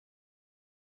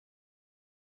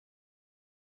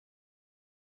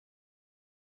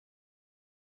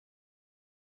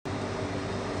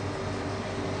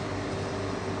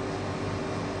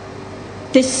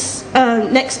This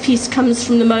next piece comes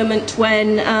from the moment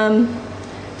when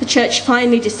the church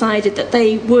finally decided that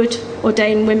they would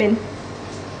ordain women.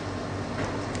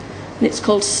 And it's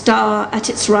called Star at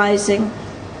its Rising.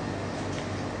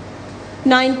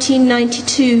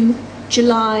 1992,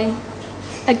 July.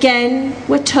 Again,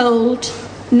 we're told,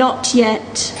 not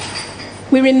yet.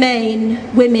 We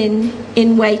remain women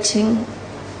in waiting.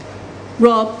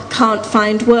 Rob can't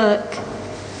find work.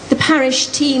 The parish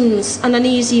teems an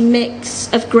uneasy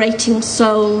mix of grating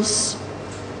souls.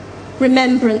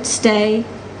 Remembrance Day.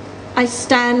 I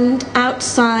stand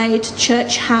outside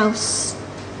Church House.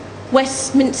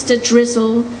 Westminster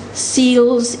drizzle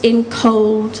seals in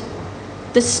cold.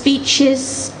 The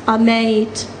speeches are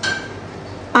made.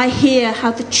 I hear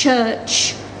how the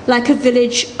church, like a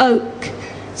village oak,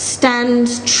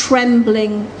 stands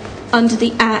trembling under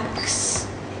the axe.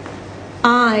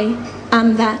 I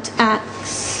am that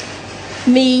axe.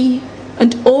 Me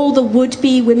and all the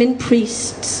would-be women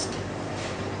priests.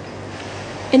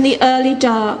 In the early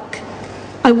dark,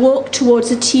 I walk towards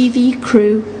a TV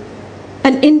crew.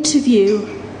 An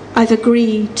interview, I've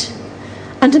agreed,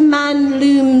 and a man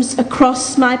looms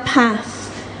across my path,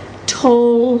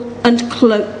 tall and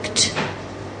cloaked.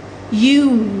 You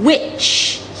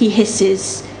witch, he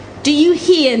hisses. Do you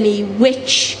hear me,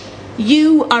 witch?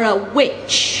 You are a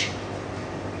witch.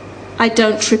 I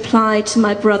don't reply to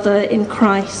my brother in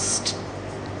Christ.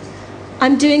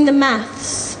 I'm doing the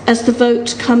maths as the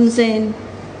vote comes in.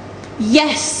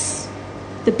 Yes,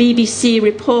 the BBC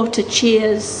reporter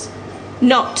cheers.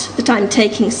 Not that I'm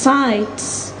taking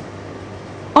sides.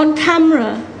 On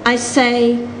camera, I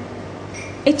say,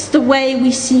 it's the way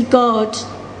we see God,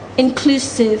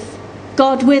 inclusive,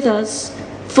 God with us,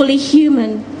 fully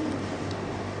human.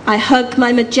 I hug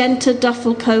my magenta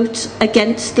duffel coat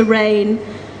against the rain.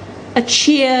 A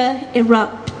cheer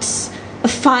erupts, a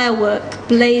firework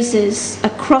blazes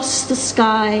across the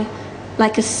sky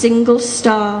like a single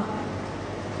star.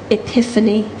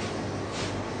 Epiphany.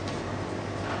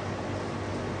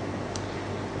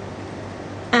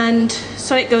 And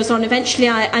so it goes on. Eventually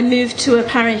I moved to a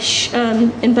parish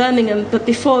in Birmingham, but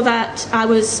before that I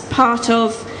was part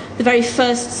of the very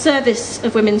first service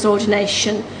of women's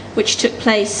ordination, which took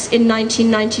place in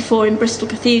 1994 in Bristol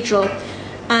Cathedral.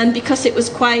 And because it was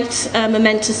quite a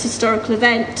momentous historical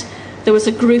event, there was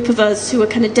a group of us who were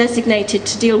kind of designated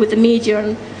to deal with the media,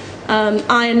 and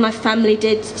I and my family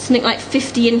did something like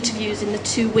 50 interviews in the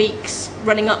 2 weeks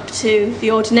running up to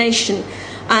the ordination.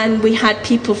 And we had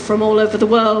people from all over the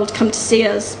world come to see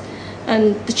us.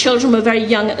 And the children were very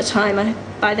young at the time. I,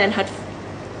 by then, had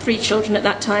 3 children at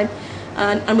that time,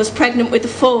 and was pregnant with the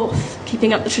 4th,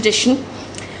 keeping up the tradition.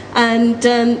 And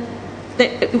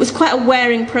it was quite a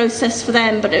wearing process for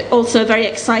them, but also a very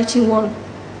exciting one.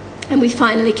 And we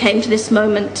finally came to this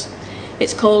moment.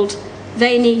 It's called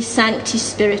Veni Sancti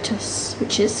Spiritus,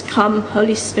 which is Come,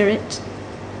 Holy Spirit.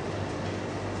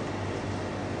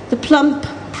 The plump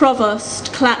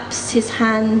provost claps his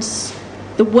hands.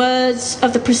 The words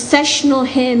of the processional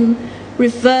hymn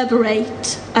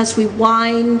reverberate as we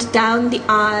wind down the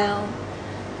aisle.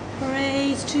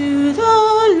 Praise to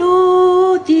the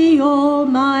Lord the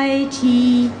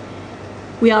Almighty.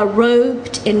 We are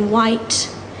robed in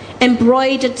white,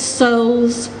 embroidered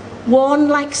souls, worn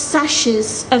like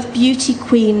sashes of beauty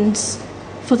queens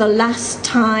for the last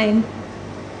time.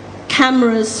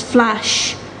 Cameras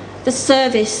flash. The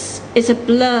service is a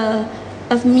blur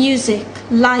of music,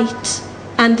 light,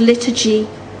 and liturgy.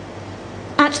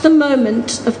 At the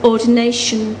moment of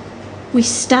ordination, we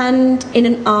stand in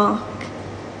an ark.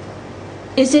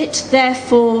 Is it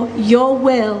therefore your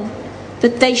will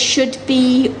that they should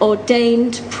be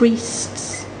ordained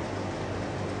priests?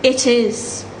 It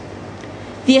is.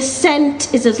 The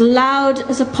ascent is as loud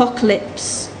as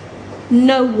apocalypse.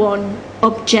 No one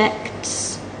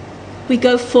objects. We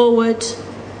go forward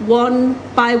one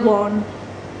by one.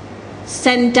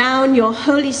 Send down your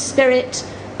Holy Spirit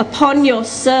upon your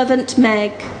servant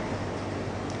Meg.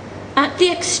 At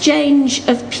the exchange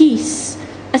of peace,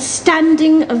 a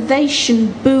standing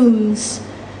ovation booms,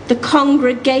 the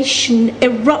congregation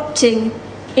erupting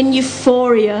in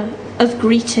euphoria of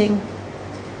greeting.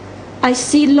 I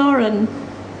see Lauren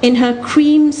in her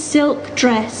cream silk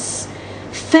dress,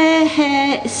 fair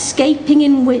hair escaping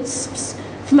in wisps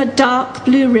from a dark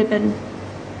blue ribbon.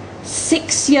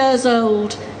 6 years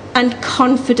old and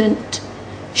confident,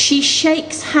 she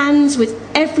shakes hands with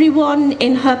everyone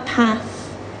in her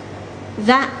path.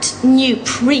 That new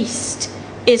priest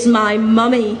is my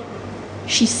mummy,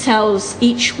 she tells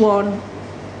each one.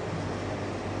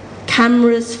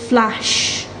 Cameras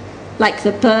flash like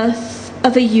the birth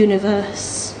of a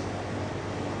universe.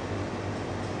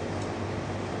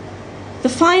 The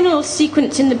final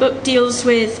sequence in the book deals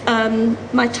with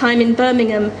my time in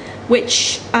Birmingham,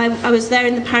 which I was there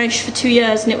in the parish for 2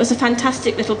 years, and it was a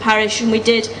fantastic little parish, and we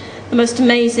did the most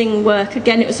amazing work.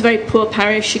 Again, it was a very poor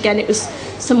parish. Again, it was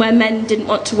somewhere men didn't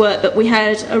want to work, but we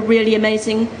had a really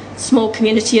amazing small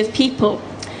community of people.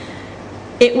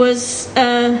 It was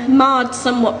marred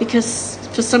somewhat because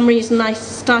for some reason I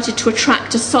started to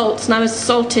attract assaults, and I was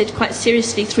assaulted quite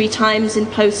seriously 3 times in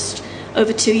post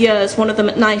over 2 years, one of them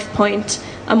at knife point,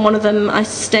 and one of them I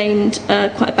sustained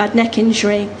quite a bad neck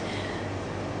injury.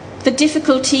 The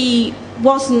difficulty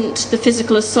wasn't the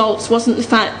physical assaults, wasn't the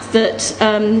fact that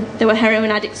there were heroin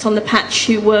addicts on the patch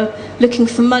who were looking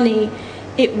for money.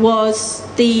 It was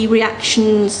the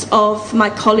reactions of my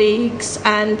colleagues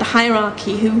and the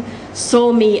hierarchy who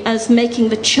saw me as making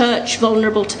the church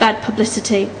vulnerable to bad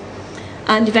publicity.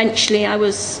 And eventually I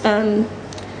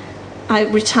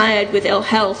retired with ill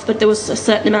health, but there was a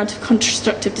certain amount of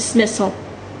constructive dismissal.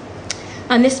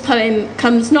 And this poem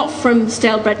comes not from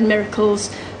Stale Bread and Miracles,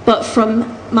 but from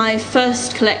my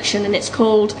first collection, and it's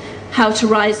called How to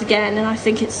Rise Again, and I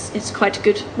think it's quite a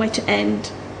good way to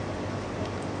end.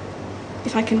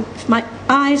 If my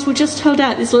eyes will just hold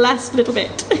out this last little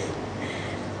bit.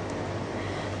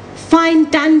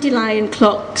 Find dandelion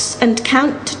clocks and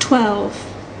count to 12.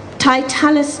 Tie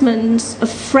talismans of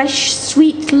fresh,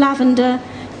 sweet lavender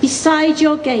beside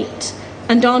your gate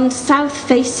and on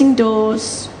south-facing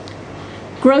doors.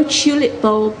 Grow tulip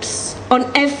bulbs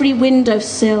on every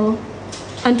windowsill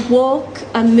and walk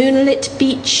a moonlit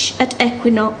beach at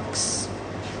equinox.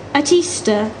 At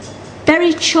Easter,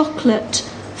 bury chocolate,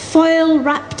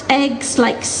 foil-wrapped eggs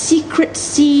like secret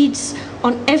seeds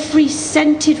on every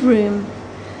scented room,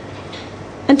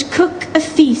 and cook a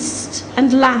feast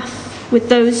and laugh with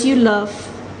those you love,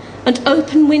 and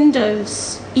open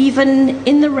windows even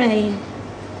in the rain.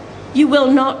 You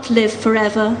will not live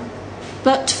forever,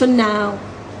 but for now,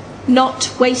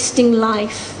 not wasting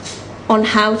life on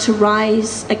how to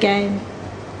rise again.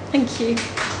 Thank you.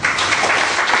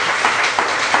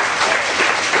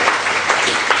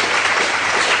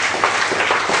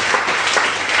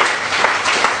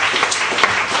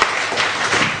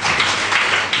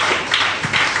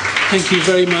 Thank you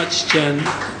very much, Jan.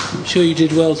 I'm sure you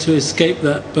did well to escape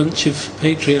that bunch of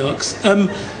patriarchs.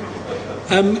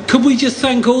 Could we just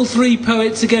thank all 3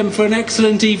 poets again for an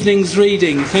excellent evening's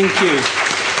reading? Thank you.